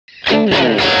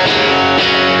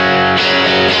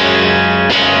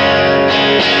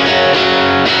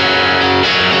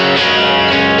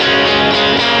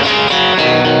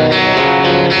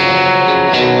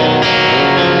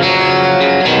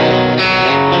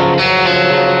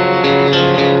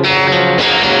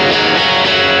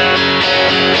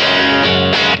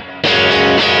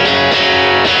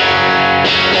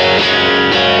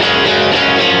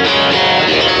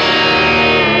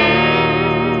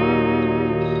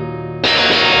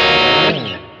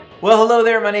Well, hello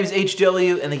there, my name is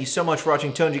HW, and thank you so much for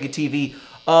watching Tone Junkie TV.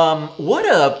 What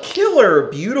a killer,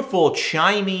 beautiful,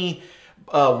 chimey,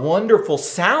 wonderful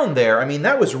sound there. I mean,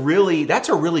 that's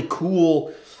a really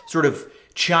cool sort of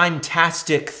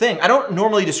chime-tastic thing. I wouldn't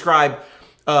normally describe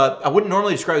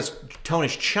this tone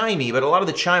as chimey, but a lot of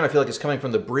the chime I feel like is coming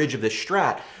from the bridge of this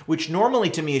Strat, which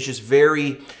normally to me is just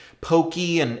very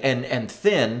pokey and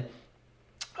thin.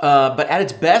 But at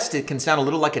its best, it can sound a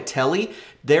little like a telly.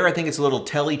 There, I think it's a little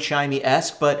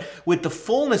telly-chimey-esque, but with the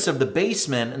fullness of the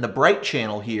bassman and the bright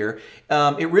channel here,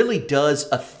 it really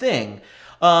does a thing.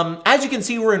 As you can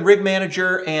see, we're in Rig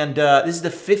Manager, and this is the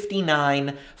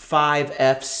 59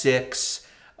 5F6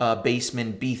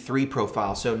 Bassman B3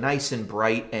 profile, so nice and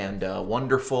bright and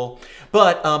wonderful.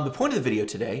 But the point of the video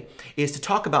today is to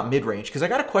talk about mid-range, because I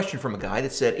got a question from a guy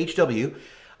that said, HW,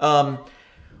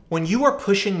 when you are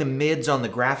pushing the mids on the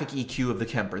graphic EQ of the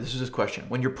Kemper, this is his question.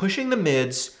 When you're pushing the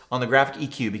mids on the graphic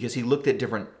EQ, because he looked at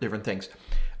different things,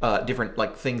 different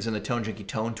like things in the Tone Junkie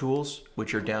tone tools,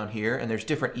 which are down here, and there's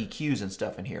different EQs and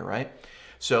stuff in here, right?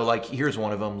 So like here's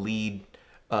one of them, lead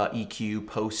EQ,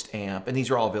 post amp, and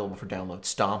these are all available for download.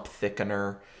 Stomp,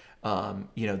 thickener,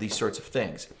 you know, these sorts of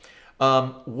things.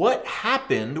 What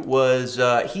happened was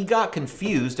he got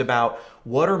confused about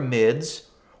what are mids,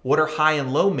 what are high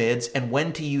and low mids, and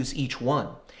when to use each one.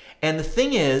 And the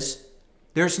thing is,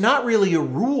 there's not really a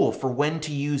rule for when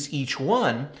to use each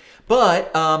one,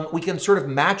 but we can sort of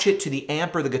match it to the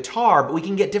amp or the guitar, but we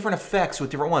can get different effects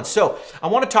with different ones. So I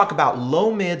want to talk about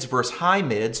low mids versus high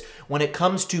mids when it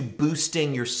comes to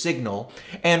boosting your signal.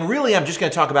 And really, I'm just going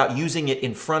to talk about using it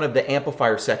in front of the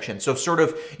amplifier section. So sort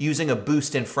of using a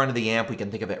boost in front of the amp, we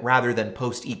can think of it, rather than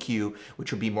post EQ,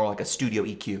 which would be more like a studio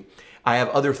EQ. I have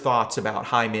other thoughts about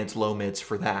high mids, low mids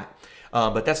for that,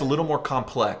 but that's a little more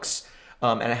complex,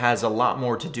 and it has a lot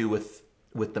more to do with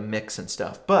the mix and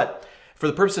stuff. But for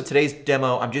the purpose of today's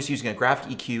demo, I'm just using a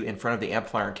graphic EQ in front of the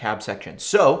amplifier and cab section.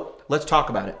 So let's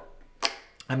talk about it.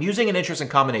 I'm using an interesting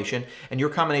combination, and your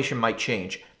combination might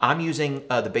change. I'm using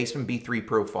the Bassman B3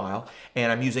 profile,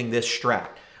 and I'm using this Strat.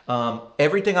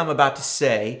 Everything I'm about to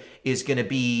say is going to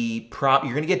be, you're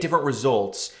going to get different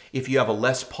results if you have a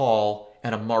Les Paul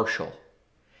and a Marshall.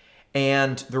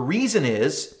 And the reason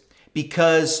is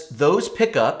because those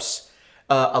pickups,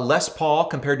 a Les Paul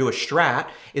compared to a Strat,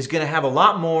 is going to have a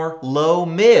lot more low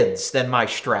mids than my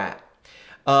Strat.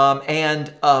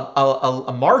 And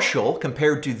a Marshall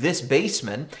compared to this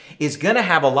Bassman is going to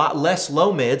have a lot less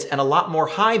low mids and a lot more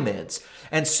high mids.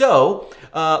 And so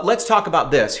let's talk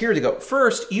about this. Here we go.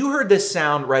 First, you heard this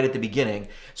sound right at the beginning.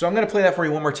 So I'm going to play that for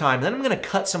you one more time. Then I'm going to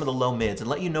cut some of the low mids and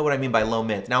let you know what I mean by low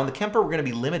mids. Now, in the Kemper, we're going to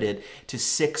be limited to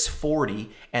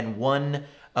 640 and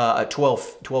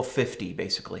 1250,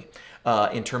 basically,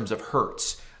 in terms of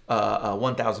hertz.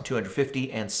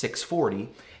 1250 and 640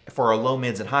 for our low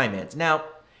mids and high mids. Now,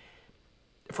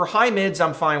 for high mids,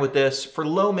 I'm fine with this. For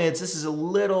low mids, this is a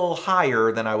little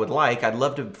higher than I would like. I'd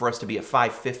love for us to be at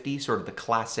 550, sort of the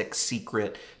classic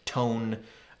secret tone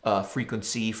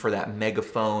frequency for that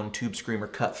megaphone tube screamer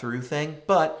cut through thing.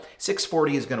 But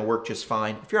 640 is going to work just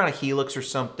fine. If you're on a Helix or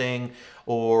something,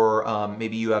 or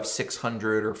maybe you have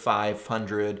 600 or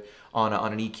 500 on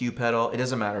an EQ pedal, it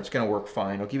doesn't matter. It's going to work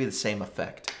fine. It'll give you the same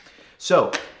effect.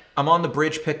 So I'm on the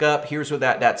bridge pickup. Here's what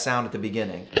that sound at the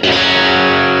beginning.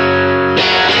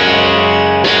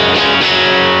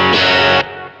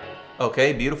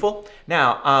 Okay, beautiful.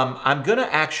 Now, I'm gonna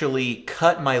actually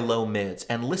cut my low mids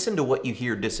and listen to what you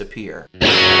hear disappear.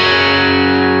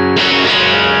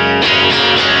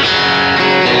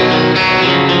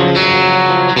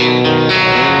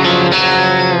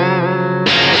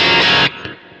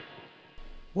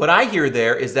 What I hear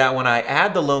there is that when I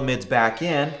add the low mids back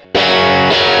in,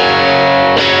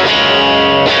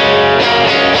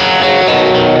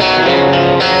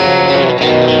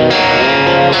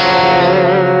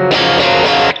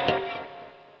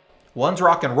 one's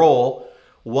rock and roll,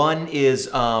 one is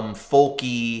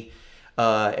folky,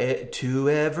 to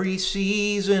every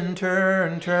season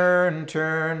turn, turn,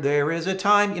 turn, there is a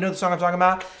time. You know the song I'm talking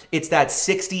about? It's that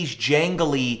 60s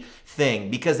jangly thing,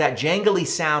 because that jangly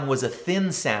sound was a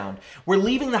thin sound. We're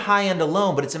leaving the high end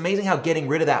alone, but it's amazing how getting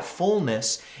rid of that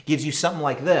fullness gives you something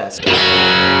like this.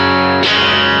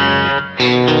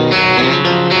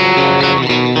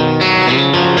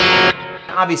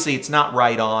 Obviously, it's not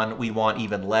right on. We want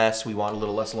even less. We want a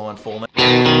little less low on fullness.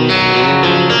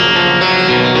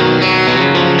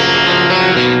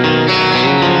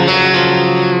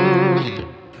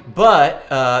 But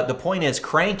the point is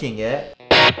cranking it.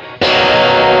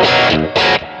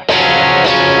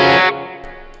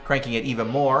 Cranking it even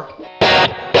more.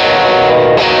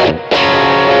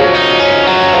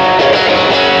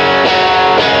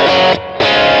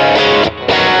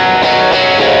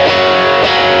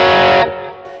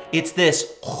 It's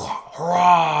this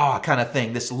kind of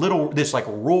thing, this like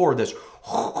roar, this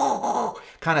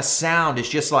kind of sound is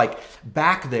just like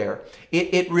back there.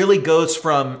 It really goes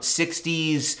from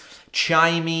 60s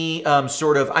chimey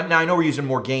sort of, now I know we're using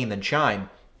more gain than chime,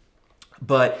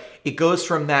 but it goes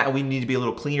from that, and we need to be a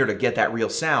little cleaner to get that real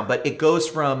sound, but it goes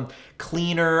from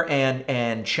cleaner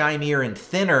and chimier and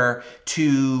thinner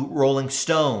to Rolling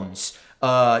Stones,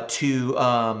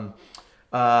 to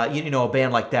you know, a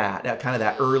band like that, kind of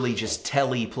that early just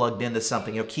telly plugged into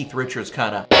something. You know, Keith Richards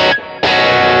kind of.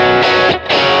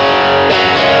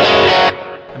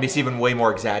 I mean, it's even way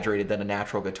more exaggerated than a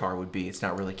natural guitar would be. It's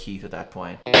not really Keith at that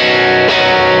point.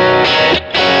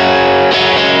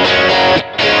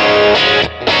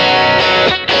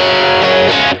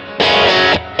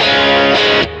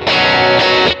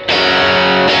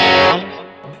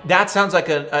 That sounds like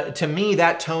to me,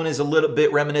 that tone is a little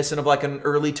bit reminiscent of like an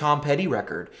early Tom Petty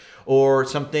record, or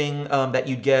something that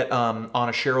you'd get on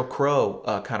a Sheryl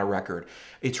Crow kind of record.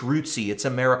 It's rootsy, it's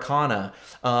Americana.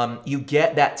 You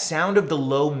get that sound of the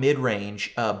low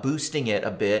mid-range, boosting it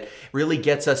a bit, really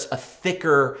gets us a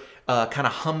thicker, kind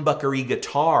of humbuckery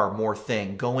guitar more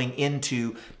thing going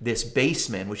into this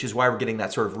bassman, which is why we're getting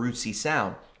that sort of rootsy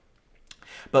sound.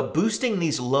 But boosting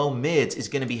these low mids is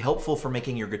going to be helpful for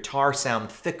making your guitar sound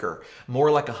thicker,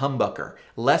 more like a humbucker,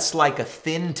 less like a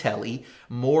thin telly,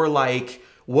 more like,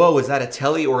 whoa, is that a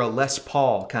telly or a Les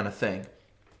Paul kind of thing.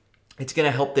 It's going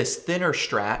to help this thinner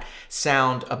Strat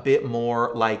sound a bit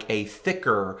more like a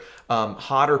thicker,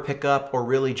 hotter pickup, or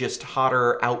really just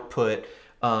hotter output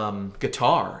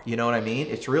guitar. You know what I mean?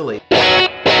 It's really...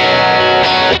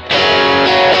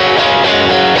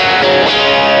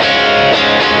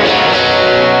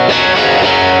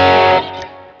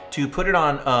 To put it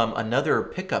on another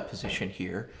pickup position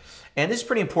here, and this is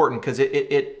pretty important because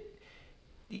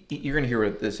you're going to hear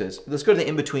what this is. Let's go to the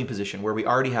in-between position where we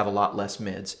already have a lot less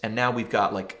mids, and now we've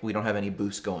got, like, we don't have any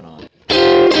boost going on.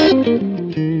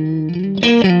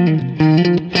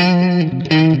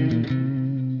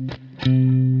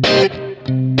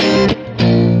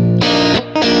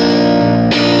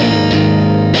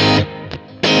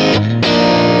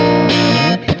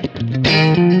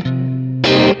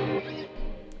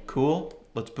 Cool.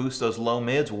 Let's boost those low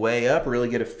mids way up, really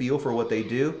get a feel for what they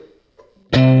do.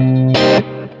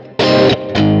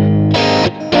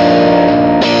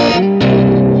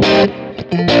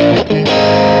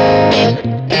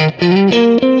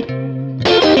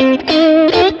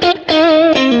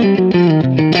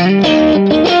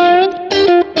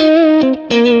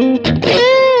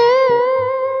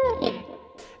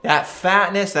 That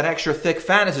fatness, that extra thick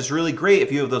fatness is really great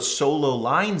if you have those solo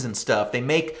lines and stuff. They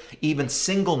make even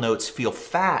single notes feel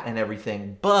fat and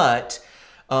everything, but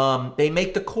they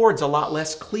make the chords a lot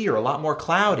less clear, a lot more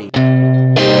cloudy.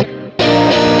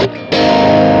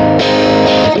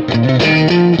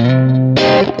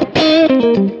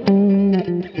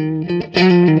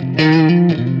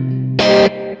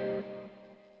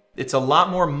 It's a lot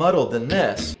more muddled than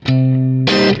this.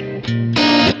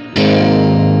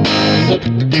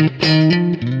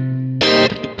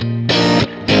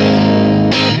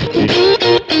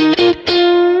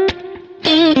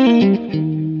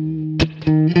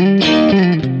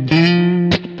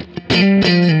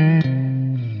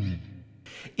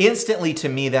 Instantly, to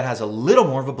me, that has a little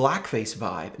more of a blackface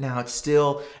vibe. Now, it's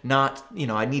still not, you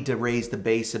know, I need to raise the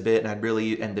bass a bit, and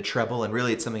and the treble, and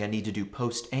really it's something I need to do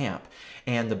post-amp.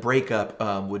 And the breakup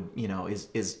would, you know,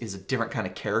 is a different kind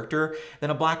of character than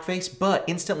a blackface, but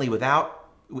instantly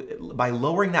by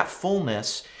lowering that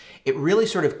fullness, it really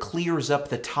sort of clears up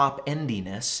the top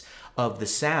endiness of the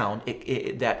sound.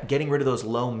 That getting rid of those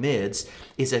low mids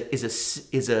is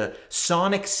a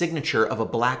sonic signature of a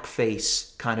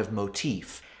blackface kind of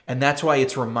motif. And that's why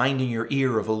it's reminding your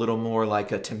ear of a little more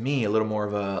like to me, a little more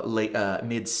of a late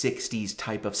mid-60s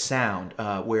type of sound,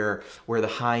 where the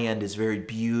high end is very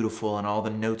beautiful and all the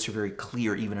notes are very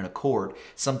clear, even in a chord.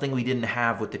 Something we didn't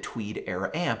have with the Tweed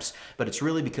era amps, but it's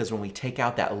really because when we take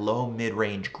out that low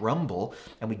mid-range grumble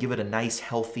and we give it a nice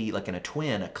healthy, like in a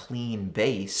twin, a clean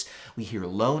bass, we hear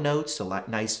low notes, a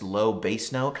nice low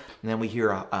bass note, and then we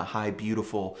hear a high,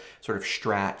 beautiful sort of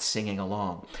strat singing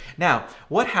along. Now,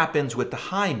 what happens with the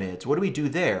high mids? What do we do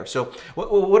there? So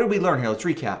what did we learn here? Let's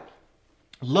recap.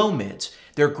 Low mids,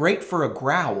 they're great for a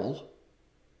growl,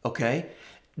 okay?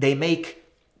 They make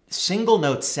single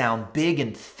notes sound big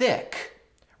and thick,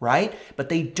 right? But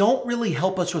they don't really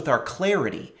help us with our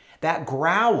clarity. That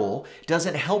growl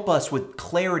doesn't help us with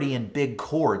clarity in big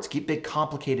chords, big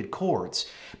complicated chords.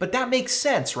 But that makes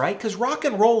sense, right? Because rock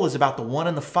and roll is about the 1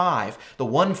 and the 5. The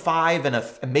 1, 5,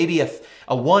 and maybe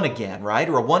a 1 again, right?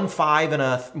 Or a 1, 5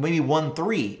 and maybe 1,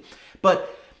 3.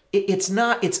 But it's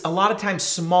a lot of times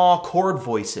small chord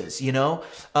voices, you know,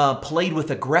 played with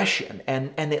aggression.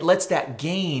 And it lets that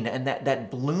gain and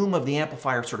that bloom of the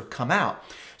amplifier sort of come out.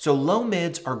 So low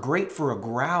mids are great for a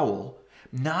growl,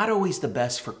 not always the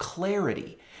best for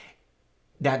clarity.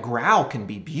 That growl can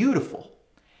be beautiful,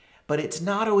 but it's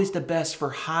not always the best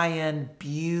for high-end,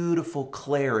 beautiful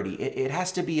clarity. It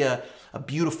has to be a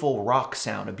beautiful rock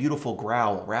sound, a beautiful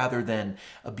growl, rather than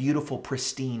a beautiful,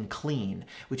 pristine clean,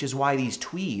 which is why these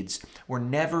Tweeds were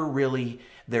never really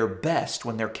their best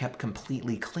when they're kept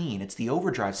completely clean. It's the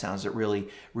overdrive sounds that really,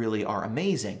 really are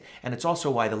amazing. And it's also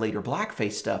why the later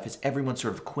Blackface stuff is everyone's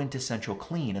sort of quintessential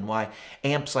clean, and why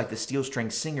amps like the Steel String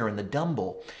Singer and the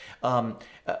Dumble,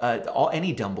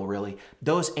 any Dumble really,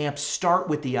 those amps start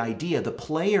with the idea, the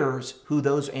players who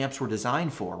those amps were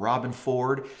designed for, Robin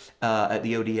Ford at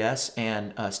the ODS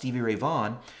and Stevie Ray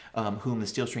Vaughan, whom the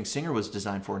Steel String Singer was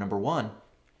designed for, the number one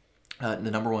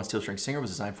Steel String Singer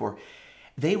was designed for,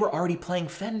 they were already playing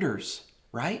Fenders,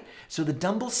 right? So the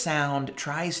Dumble sound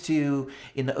tries to,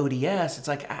 in the ODS, it's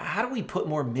like, how do we put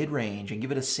more mid-range and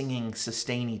give it a singing,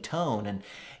 sustainy tone? And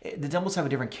the Dumbles have a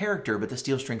different character, but the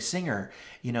Steel String Singer,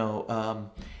 it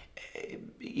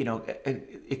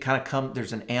kind of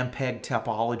there's an Ampeg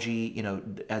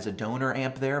topology, as a donor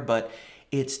amp there, but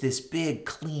it's this big,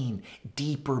 clean,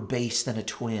 deeper bass than a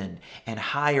twin and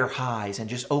higher highs and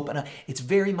just open up. It's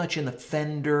very much in the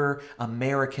Fender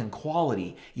American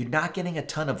quality. You're not getting a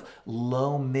ton of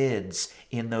low mids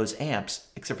in those amps,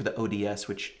 except for the ODS,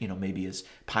 which, maybe is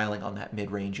piling on that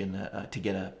mid-range to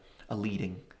get a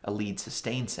lead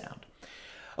sustain sound.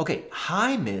 Okay,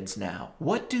 high mids now.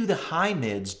 What do the high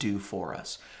mids do for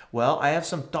us? Well, I have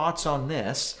some thoughts on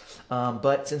this,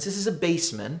 but since this is a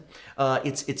bassman,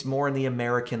 it's more in the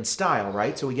American style,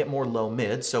 right? So we get more low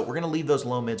mids, so we're going to leave those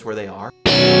low mids where they are.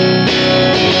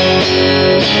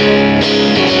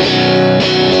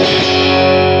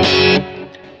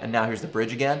 And now here's the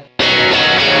bridge again.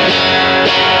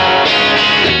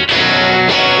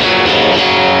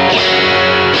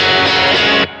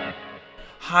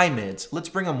 High mids, let's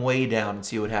bring them way down and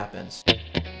see what happens.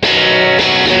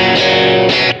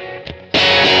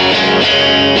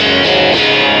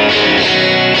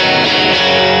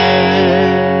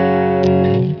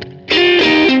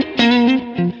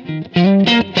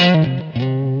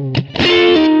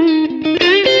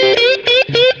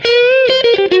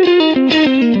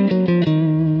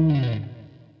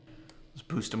 Let's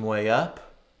boost them way up.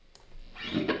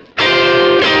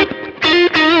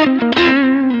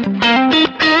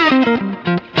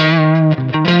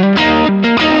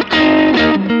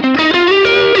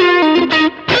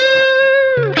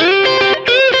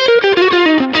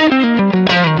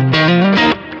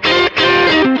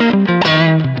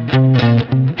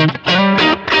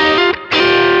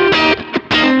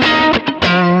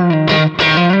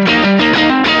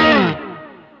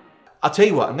 I'll tell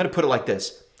you what, I'm going to put it like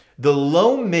this. The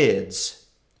low mids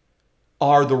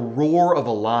are the roar of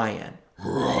a lion.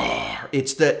 Roar.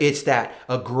 It's that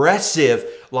aggressive,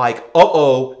 like,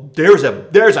 uh-oh, there's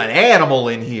an animal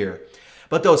in here.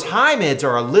 But those high mids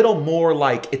are a little more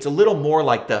like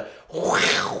the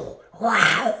wow,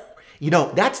 wow.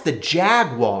 That's the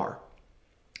jaguar.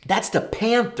 That's the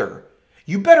panther.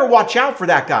 You better watch out for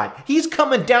that guy. He's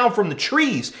coming down from the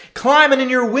trees, climbing in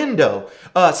your window,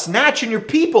 snatching your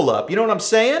people up. You know what I'm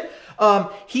saying?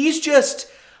 He's just,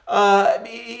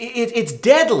 it's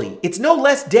deadly. It's no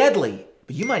less deadly,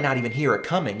 but you might not even hear it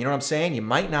coming. You know what I'm saying? You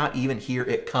might not even hear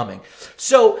it coming.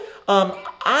 So,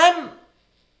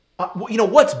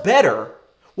 what's better?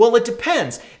 Well, it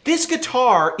depends. This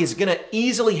guitar is going to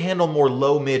easily handle more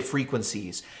low mid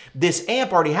frequencies. This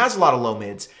amp already has a lot of low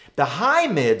mids. The high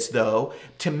mids, though,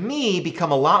 to me,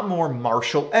 become a lot more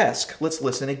Marshall-esque. Let's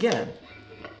listen again.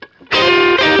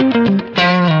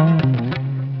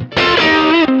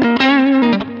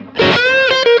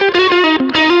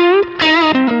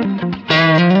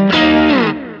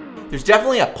 There's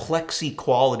definitely a plexi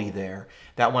quality there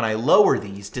that when I lower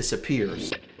these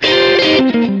disappears.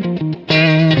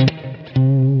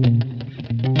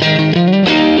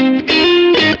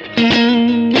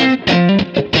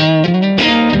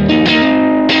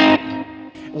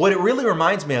 What it really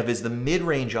reminds me of is the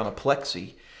mid-range on a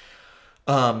plexi.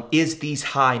 Is these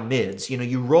high mids. You know,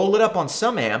 you roll it up on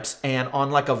some amps, and on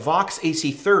like a Vox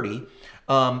AC30,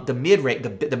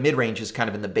 the mid-range is kind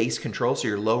of in the bass control, so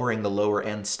you're lowering the lower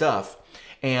end stuff.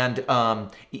 And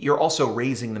you're also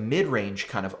raising the mid-range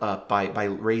kind of up by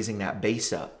raising that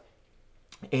bass up.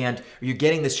 And you're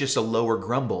getting this just a lower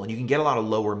grumble, and you can get a lot of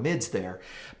lower mids there.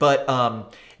 But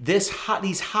these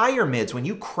higher mids, when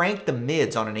you crank the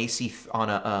mids on an AC on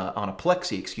a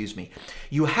plexi, excuse me,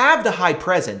 you have the high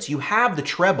presence, you have the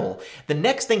treble. The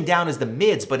next thing down is the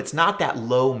mids, but it's not that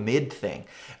low mid thing.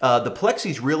 The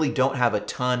plexis really don't have a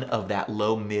ton of that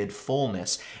low mid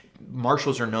fullness.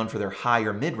 Marshalls are known for their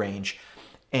higher mid range.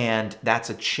 And that's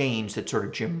a change that sort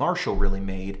of Jim Marshall really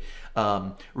made.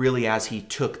 Really, as he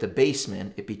took the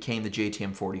Bassman, it became the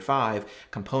JTM 45.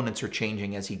 Components are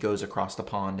changing as he goes across the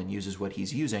pond and uses what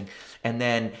he's using. And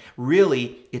then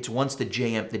really, it's once the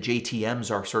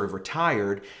JTMs are sort of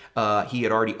retired, he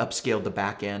had already upscaled the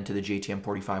back end to the JTM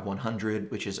 45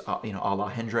 100, which is you know, a la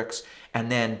Hendrix. And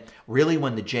then really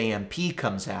when the JMP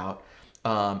comes out,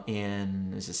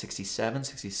 is it 67,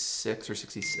 66, or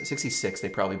 66, they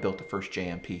probably built the first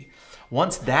JMP.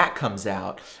 Once that comes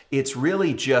out, it's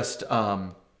really just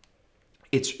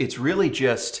it's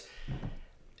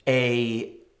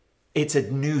a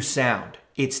new sound.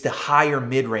 It's the higher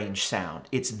mid-range sound.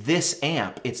 It's this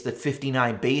amp. It's the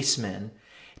 59 Bassman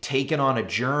taken on a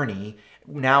journey.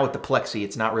 Now with the plexi,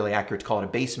 it's not really accurate to call it a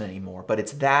Bassman anymore, but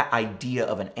it's that idea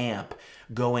of an amp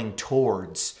going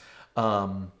towards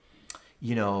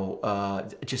you know,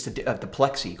 just the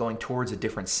plexi, going towards a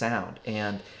different sound.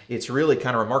 And it's really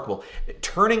kind of remarkable.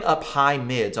 Turning up high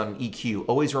mids on an EQ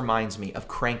always reminds me of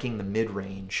cranking the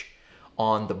mid-range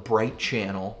on the bright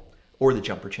channel, or the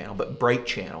jumper channel, but bright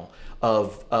channel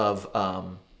of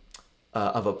a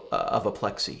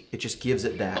plexi. It just gives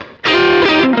it that.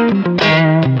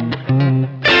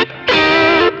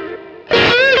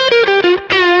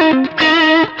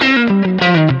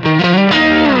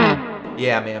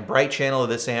 Yeah, man, bright channel of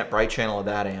this amp, bright channel of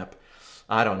that amp.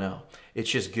 I don't know. It's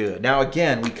just good. Now,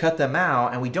 again, we cut them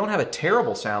out, and we don't have a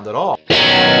terrible sound at all.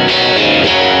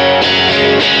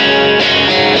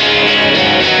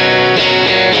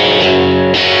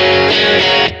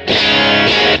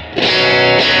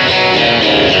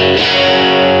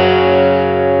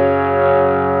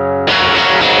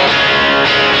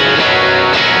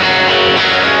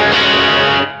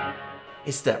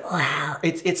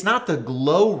 It's not the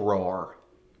low roar,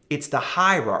 it's the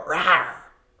high roar.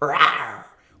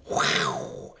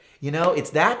 Wow. You know,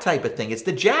 it's that type of thing. It's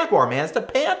the jaguar, man. It's the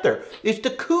panther. It's the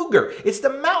cougar. It's the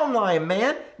mountain lion,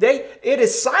 man. It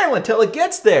is silent till it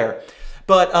gets there.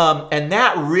 But and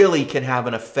that really can have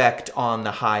an effect on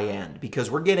the high end,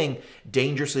 because we're getting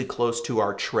dangerously close to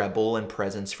our treble and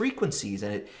presence frequencies,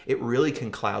 and it really can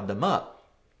cloud them up.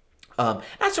 Not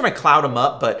so much cloud them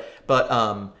up,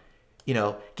 but you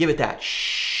know, give it that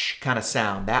shh kind of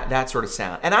sound, that sort of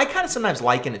sound. And I kind of sometimes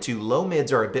liken it to low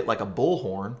mids are a bit like a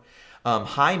bullhorn.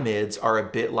 High mids are a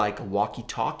bit like a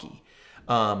walkie-talkie.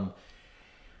 That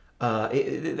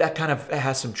kind of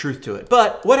has some truth to it.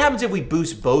 But what happens if we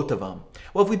boost both of them?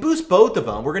 Well, if we boost both of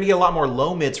them, we're going to get a lot more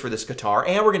low mids for this guitar,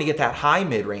 and we're going to get that high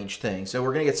mid-range thing. So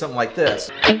we're going to get something like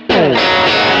this.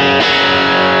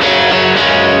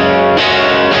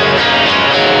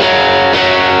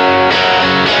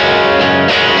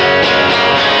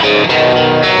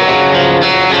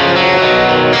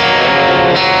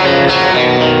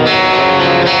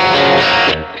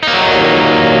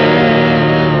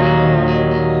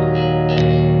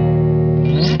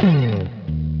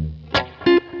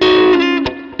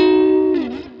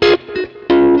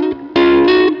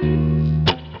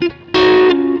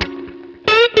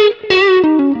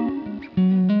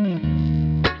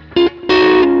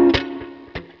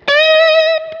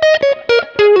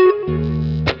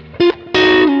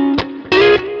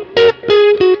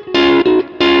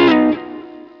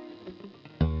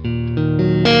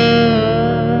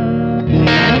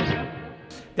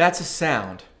 That's a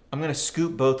sound. I'm going to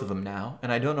scoop both of them now,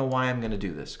 and I don't know why I'm going to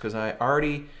do this, because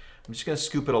I'm just going to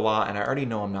scoop it a lot, and I already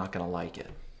know I'm not going to like it.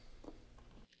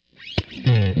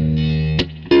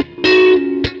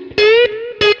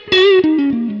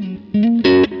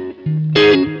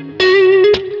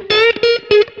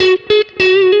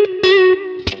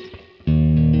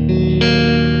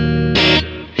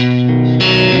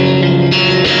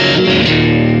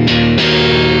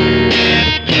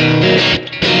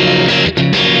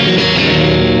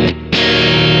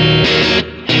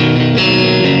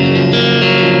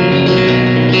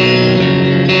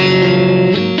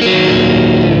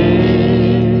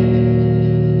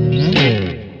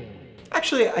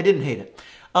 Actually, I didn't hate it.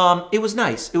 It was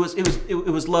nice. It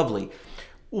was lovely.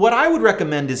 What I would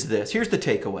recommend is this. Here's the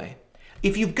takeaway.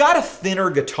 If you've got a thinner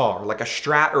guitar, like a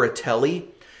Strat or a Tele,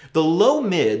 the low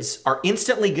mids are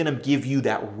instantly going to give you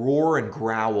that roar and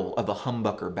growl of a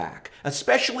humbucker back,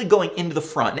 especially going into the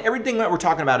front. And everything that we're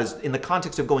talking about is in the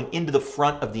context of going into the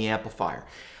front of the amplifier.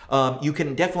 You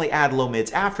can definitely add low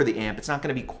mids after the amp. It's not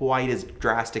going to be quite as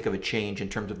drastic of a change in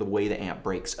terms of the way the amp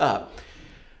breaks up,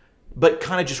 but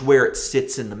kind of just where it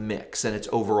sits in the mix and its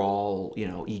overall,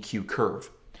 EQ curve.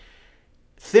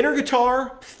 Thinner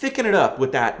guitar, thicken it up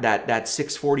with that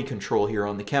 640 control here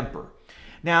on the Kemper.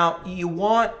 Now, you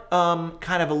want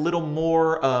kind of a little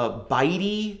more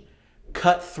bitey,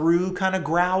 cut through kind of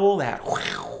growl,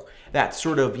 that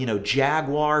sort of,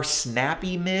 Jaguar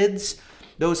snappy mids.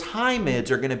 Those high mids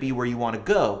are going to be where you want to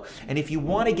go. And if you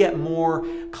want to get more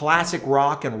classic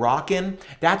rock and rockin',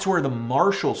 that's where the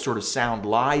Marshall sort of sound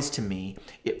lies to me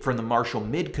from the Marshall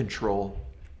mid control.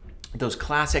 Those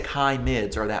classic high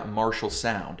mids are that Marshall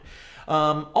sound.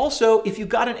 Also, if you've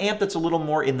got an amp that's a little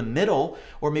more in the middle,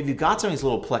 or maybe you've got something that's a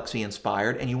little Plexi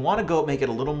inspired, and you want to go make it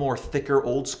a little more thicker,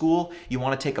 old school, you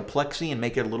want to take a Plexi and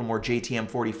make it a little more JTM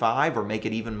 45, or make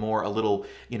it even more a little,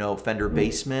 Fender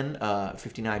Bassman,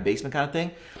 59 Bassman kind of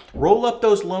thing, roll up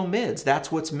those low mids.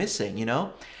 That's what's missing,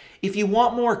 If you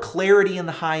want more clarity in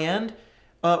the high end,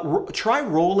 try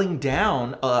rolling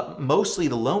down mostly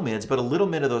the low mids, but a little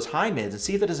bit of those high mids, and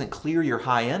see if it doesn't clear your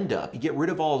high end up. You get rid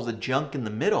of all of the junk in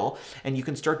the middle, and you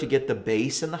can start to get the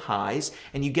bass and the highs,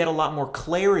 and you get a lot more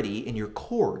clarity in your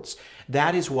chords.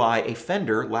 That is why a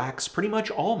Fender lacks pretty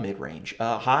much all mid-range,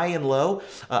 high and low.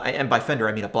 And by Fender,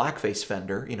 I mean a blackface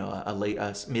Fender, a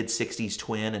mid-60s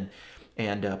twin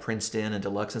and Princeton and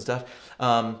Deluxe and stuff.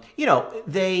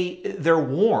 They're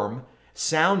warm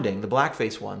sounding, the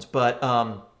blackface ones, but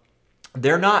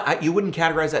they're not, you wouldn't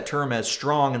categorize that term as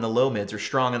strong in the low mids or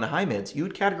strong in the high mids. You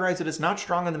would categorize it as not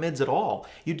strong in the mids at all.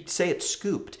 You'd say it's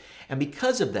scooped. And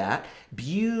because of that,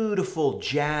 beautiful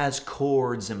jazz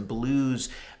chords and blues,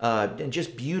 and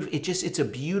just beautiful, it's a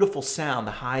beautiful sound,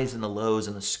 the highs and the lows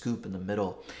and the scoop in the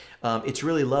middle. It's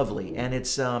really lovely, and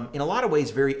it's in a lot of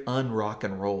ways very un-rock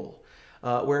and roll.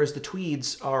 Whereas the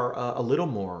Tweeds are a little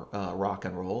more rock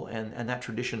and roll, and that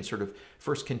tradition sort of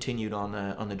first continued on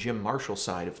the Jim Marshall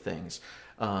side of things,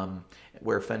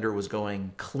 where Fender was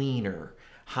going cleaner,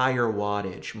 higher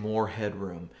wattage, more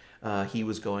headroom. He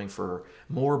was going for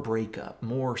more breakup,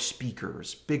 more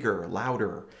speakers, bigger,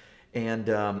 louder, and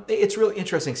it's really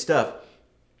interesting stuff.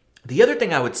 The other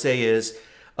thing I would say is,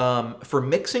 for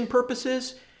mixing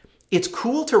purposes, it's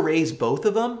cool to raise both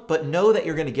of them, but know that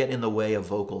you're going to get in the way of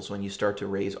vocals when you start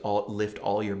to lift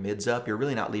all your mids up. You're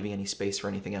really not leaving any space for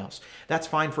anything else. That's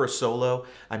fine for a solo.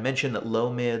 I mentioned that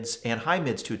low mids and high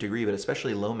mids to a degree, but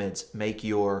especially low mids, make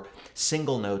your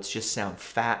single notes just sound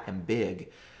fat and big,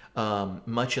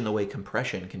 much in the way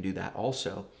compression can do that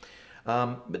also.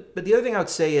 But the other thing I would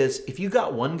say is, if you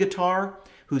got one guitar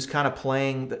who's kind of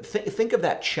playing, think of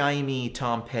that chimey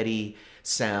Tom Petty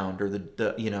sound, or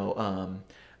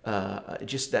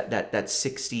just that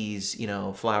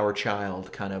 60s, Flower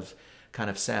Child kind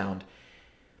of sound.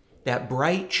 That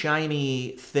bright,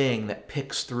 chimey thing that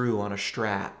picks through on a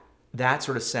Strat, that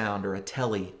sort of sound, or a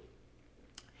Tele.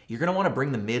 You're going to want to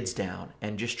bring the mids down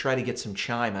and just try to get some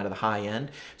chime out of the high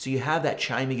end. So you have that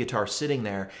chimey guitar sitting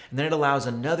there, and then it allows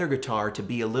another guitar to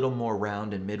be a little more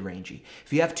round and mid-rangey.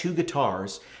 If you have two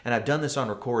guitars, and I've done this on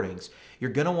recordings, you're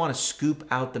going to want to scoop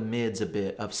out the mids a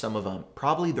bit of some of them,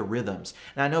 probably the rhythms.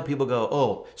 And I know people go,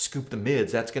 oh, scoop the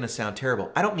mids, that's going to sound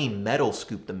terrible. I don't mean metal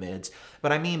scoop the mids,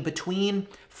 but I mean between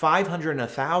 500 and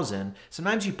 1,000,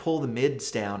 sometimes you pull the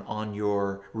mids down on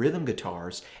your rhythm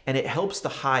guitars, and it helps the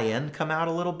high end come out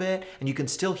a little bit, and you can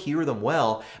still hear them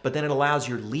well, but then it allows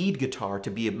your lead guitar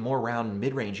to be more round and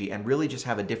mid-rangey and really just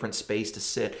have a different space to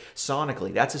sit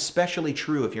sonically. That's especially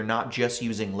true if you're not just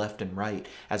using left and right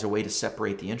as a way to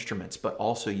separate the instruments, but but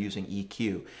also using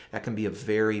EQ. That can be a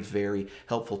very, very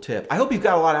helpful tip. I hope you've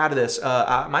got a lot out of this.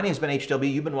 My name's been HW.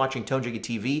 You've been watching Tone Jiggy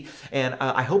TV, and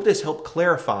I hope this helped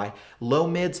clarify low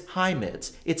mids, high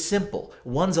mids. It's simple.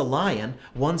 One's a lion,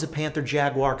 one's a panther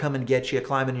jaguar coming to get you,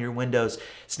 climbing in your windows,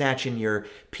 snatching your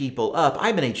people up.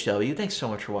 I've been HW. Thanks so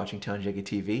much for watching Tone Jiggy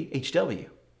TV. HW,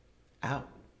 out.